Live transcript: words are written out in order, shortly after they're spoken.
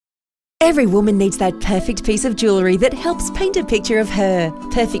Every woman needs that perfect piece of jewellery that helps paint a picture of her.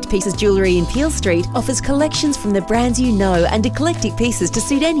 Perfect Pieces Jewellery in Peel Street offers collections from the brands you know and eclectic pieces to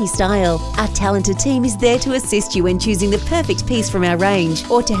suit any style. Our talented team is there to assist you in choosing the perfect piece from our range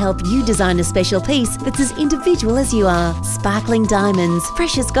or to help you design a special piece that's as individual as you are. Sparkling diamonds,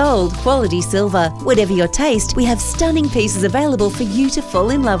 precious gold, quality silver. Whatever your taste, we have stunning pieces available for you to fall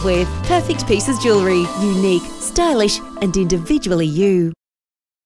in love with. Perfect Pieces Jewellery. Unique, stylish and individually you.